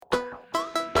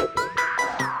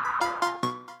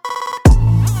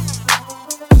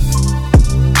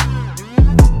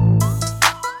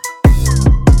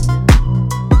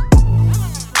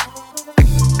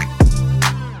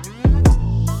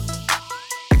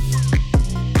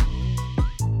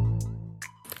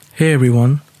Hey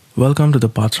everyone, welcome to the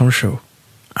Patram Show.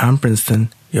 I'm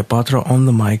Princeton, your Patra on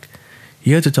the mic,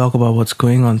 here to talk about what's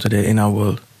going on today in our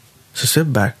world. So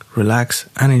sit back, relax,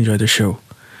 and enjoy the show.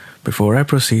 Before I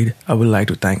proceed, I would like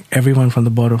to thank everyone from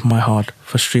the bottom of my heart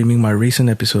for streaming my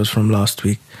recent episodes from last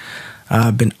week. I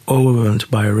have been overwhelmed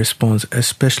by a response,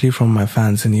 especially from my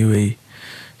fans in UAE.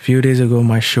 Few days ago,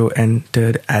 my show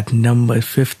entered at number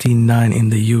 59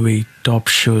 in the UAE Top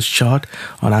Shows chart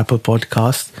on Apple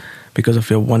Podcasts because of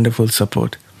your wonderful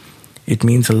support. It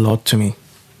means a lot to me.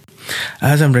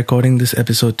 As I'm recording this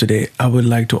episode today, I would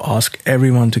like to ask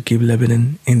everyone to keep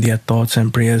Lebanon in their thoughts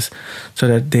and prayers so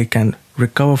that they can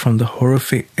recover from the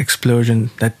horrific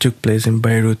explosion that took place in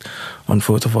Beirut on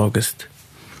 4th of August.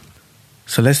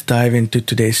 So let's dive into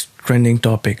today's trending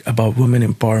topic about women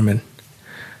empowerment.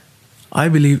 I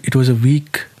believe it was a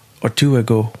week or two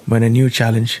ago when a new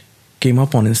challenge came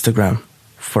up on Instagram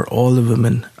for all the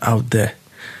women out there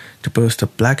to post a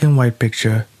black and white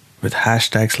picture with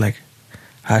hashtags like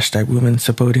hashtag women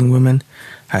supporting women,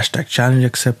 hashtag challenge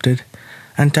accepted,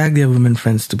 and tag their women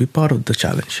friends to be part of the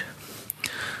challenge.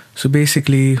 So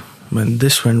basically, when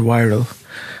this went viral,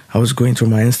 I was going through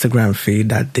my Instagram feed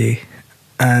that day,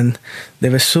 and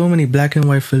there were so many black and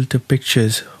white filter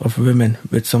pictures of women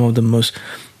with some of the most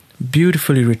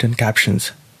beautifully written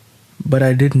captions. But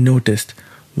I did notice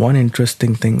one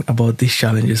interesting thing about these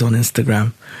challenges on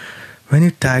Instagram. When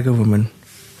you tag a woman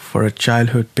for a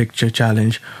childhood picture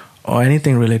challenge or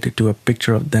anything related to a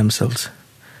picture of themselves,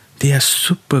 they are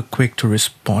super quick to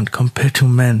respond compared to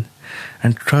men.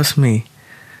 And trust me,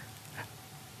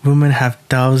 women have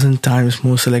 1,000 times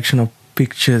more selection of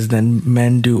pictures than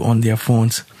men do on their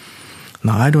phones.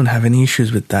 Now, I don't have any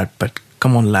issues with that, but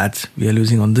come on lads, we are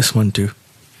losing on this one too.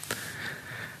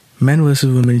 Men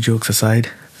versus women jokes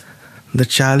aside, the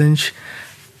challenge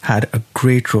had a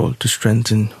great role to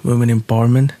strengthen women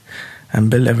empowerment and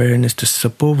build awareness to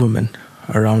support women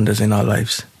around us in our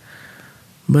lives.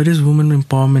 But is women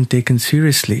empowerment taken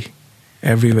seriously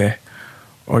everywhere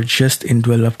or just in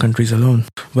developed countries alone?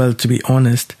 Well, to be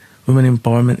honest, women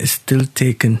empowerment is still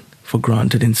taken for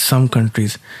granted in some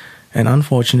countries, and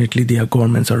unfortunately their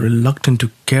governments are reluctant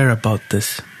to care about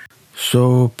this.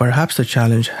 So perhaps the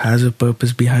challenge has a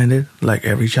purpose behind it, like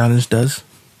every challenge does.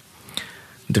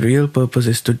 The real purpose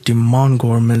is to demand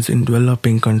governments in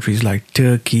developing countries like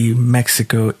Turkey,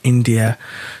 Mexico, India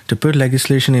to put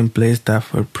legislation in place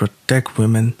that will protect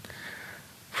women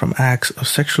from acts of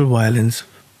sexual violence,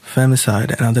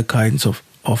 femicide, and other kinds of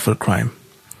awful crime.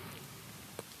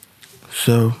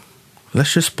 So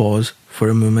let's just pause for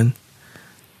a moment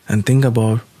and think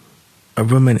about a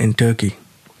woman in Turkey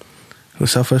who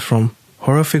suffers from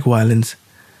horrific violence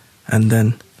and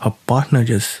then her partner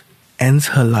just ends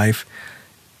her life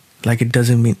like it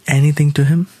doesn't mean anything to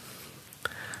him.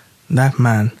 That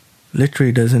man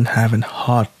literally doesn't have a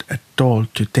heart at all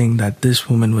to think that this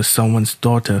woman was someone's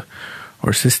daughter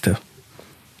or sister.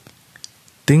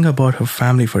 Think about her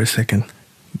family for a second,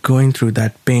 going through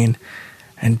that pain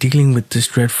and dealing with this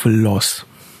dreadful loss.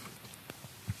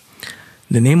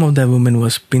 The name of that woman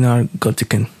was Pinar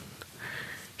Gultikan.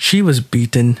 She was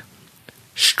beaten,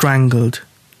 strangled,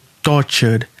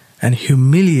 tortured, and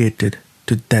humiliated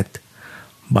to death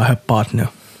by her partner.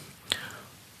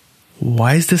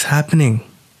 Why is this happening?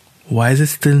 Why is it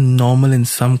still normal in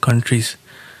some countries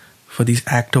for these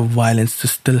acts of violence to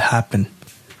still happen?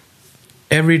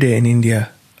 Every day in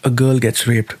India, a girl gets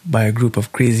raped by a group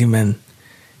of crazy men.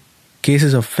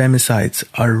 Cases of femicides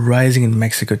are rising in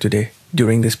Mexico today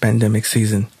during this pandemic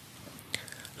season.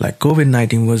 Like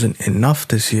COVID-19 wasn't enough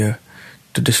this year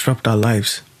to disrupt our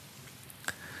lives.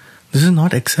 This is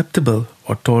not acceptable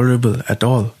or tolerable at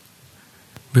all.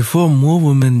 Before more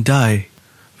women die,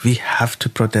 we have to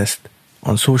protest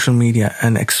on social media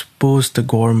and expose the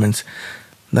governments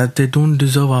that they don't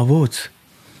deserve our votes.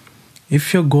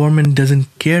 If your government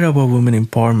doesn't care about women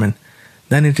empowerment,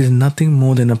 then it is nothing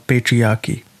more than a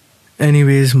patriarchy.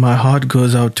 Anyways, my heart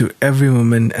goes out to every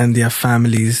woman and their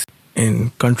families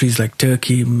in countries like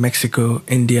Turkey, Mexico,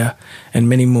 India, and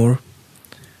many more,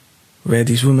 where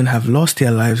these women have lost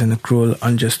their lives in a cruel,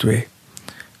 unjust way.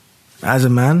 As a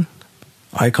man,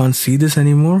 I can't see this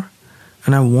anymore,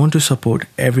 and I want to support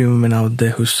every woman out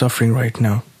there who's suffering right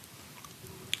now.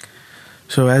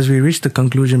 So as we reach the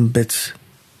conclusion bits,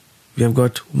 we have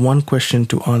got one question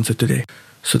to answer today.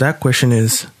 So that question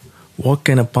is, what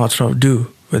can a Patra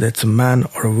do, whether it's a man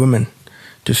or a woman,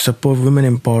 to support women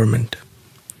empowerment?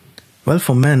 Well,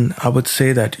 for men, I would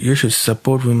say that you should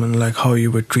support women like how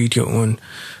you would treat your own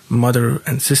mother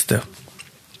and sister.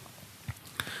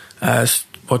 As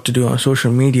what to do on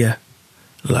social media,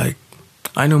 like,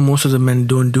 I know most of the men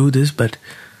don't do this, but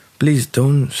please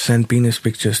don't send penis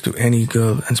pictures to any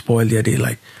girl and spoil their day.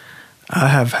 Like, I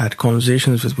have had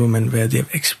conversations with women where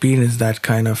they've experienced that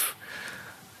kind of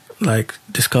like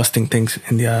disgusting things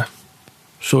in their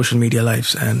social media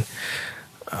lives, and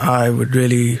I would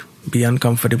really be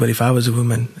uncomfortable if I was a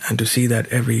woman and to see that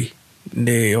every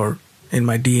day or in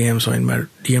my DMs or in my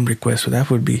DM requests. So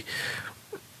that would be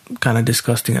kind of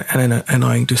disgusting and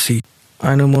annoying to see.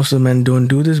 I know most of the men don't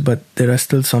do this, but there are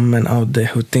still some men out there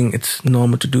who think it's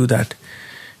normal to do that.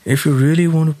 If you really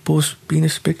want to post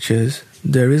penis pictures,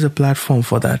 there is a platform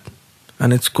for that,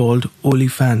 and it's called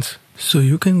OnlyFans. So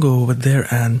you can go over there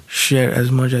and share as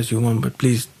much as you want, but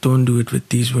please don't do it with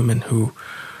these women who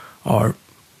are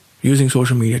using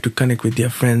social media to connect with their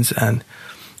friends and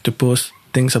to post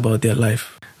things about their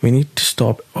life. We need to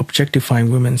stop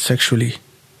objectifying women sexually.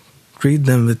 Treat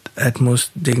them with utmost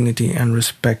dignity and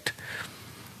respect,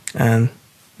 and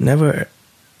never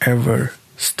ever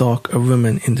stalk a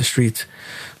woman in the streets,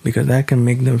 because that can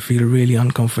make them feel really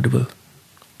uncomfortable.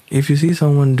 If you see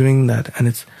someone doing that and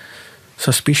it's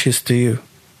suspicious to you,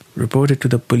 report it to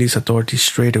the police authorities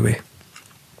straight away.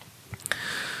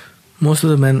 Most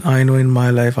of the men I know in my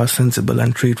life are sensible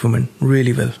and treat women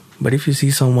really well. But if you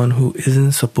see someone who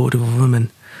isn't supportive of women,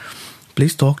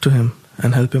 please talk to him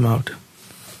and help him out.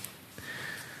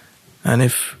 And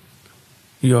if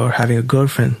you're having a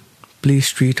girlfriend,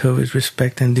 please treat her with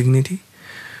respect and dignity.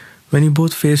 When you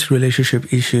both face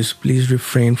relationship issues, please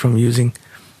refrain from using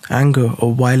anger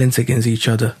or violence against each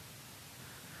other.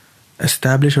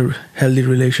 Establish a healthy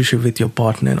relationship with your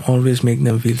partner and always make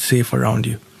them feel safe around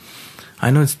you. I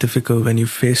know it's difficult when you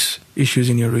face issues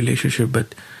in your relationship,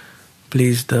 but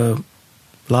please, the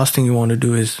last thing you want to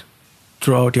do is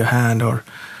throw out your hand or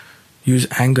use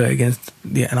anger against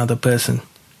another person.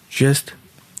 Just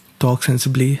talk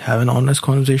sensibly, have an honest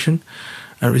conversation,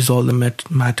 and resolve the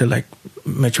matter like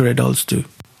mature adults do.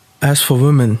 As for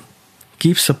women,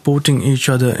 keep supporting each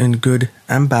other in good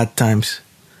and bad times.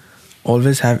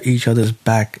 Always have each other's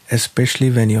back,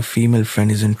 especially when your female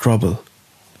friend is in trouble.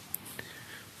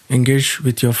 Engage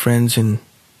with your friends in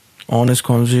honest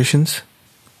conversations.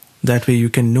 That way you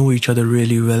can know each other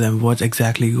really well and what's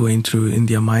exactly going through in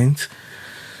their minds.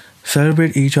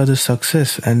 Celebrate each other's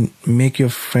success and make your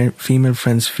female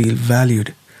friends feel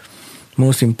valued.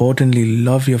 Most importantly,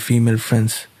 love your female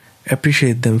friends.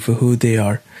 Appreciate them for who they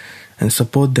are and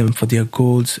support them for their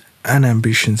goals and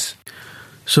ambitions.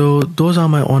 So those are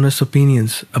my honest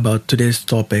opinions about today's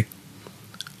topic.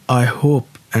 I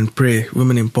hope and pray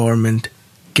women empowerment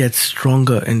gets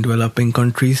stronger in developing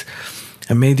countries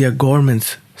and may their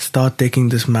governments start taking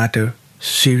this matter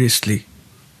seriously.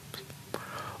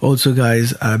 Also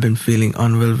guys, I've been feeling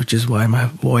unwell, which is why my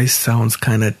voice sounds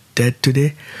kind of dead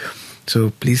today. So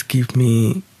please keep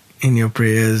me in your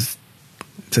prayers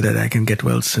so that I can get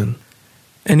well soon.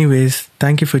 Anyways,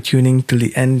 thank you for tuning till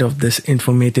the end of this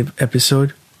informative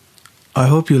episode. I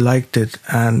hope you liked it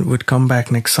and would come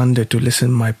back next Sunday to listen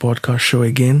to my podcast show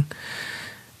again.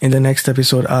 In the next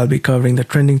episode, I'll be covering the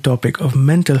trending topic of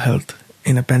mental health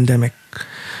in a pandemic.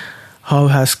 How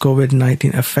has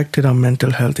COVID-19 affected our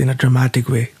mental health in a dramatic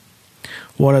way?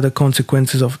 What are the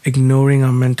consequences of ignoring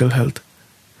our mental health?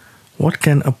 What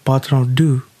can a Patra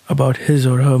do about his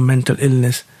or her mental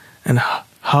illness? And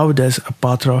how does a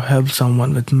Patra help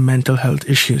someone with mental health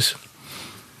issues?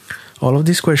 All of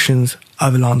these questions I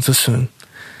will answer soon.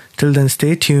 Till then,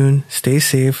 stay tuned, stay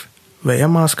safe, wear your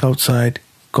mask outside.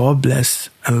 God bless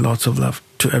and lots of love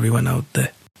to everyone out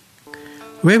there.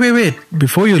 Wait.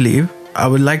 Before you leave, I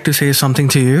would like to say something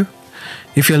to you.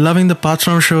 If you're loving the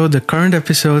Patram show, the current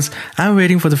episodes, and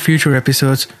waiting for the future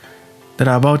episodes that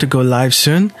are about to go live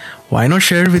soon, why not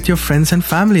share it with your friends and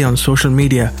family on social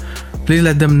media? Please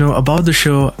let them know about the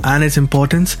show and its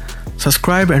importance.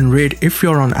 Subscribe and rate if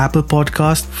you're on Apple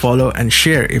Podcast, follow and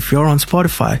share if you're on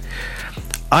Spotify.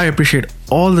 I appreciate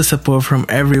all the support from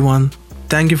everyone.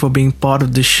 Thank you for being part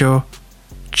of this show.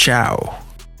 Ciao.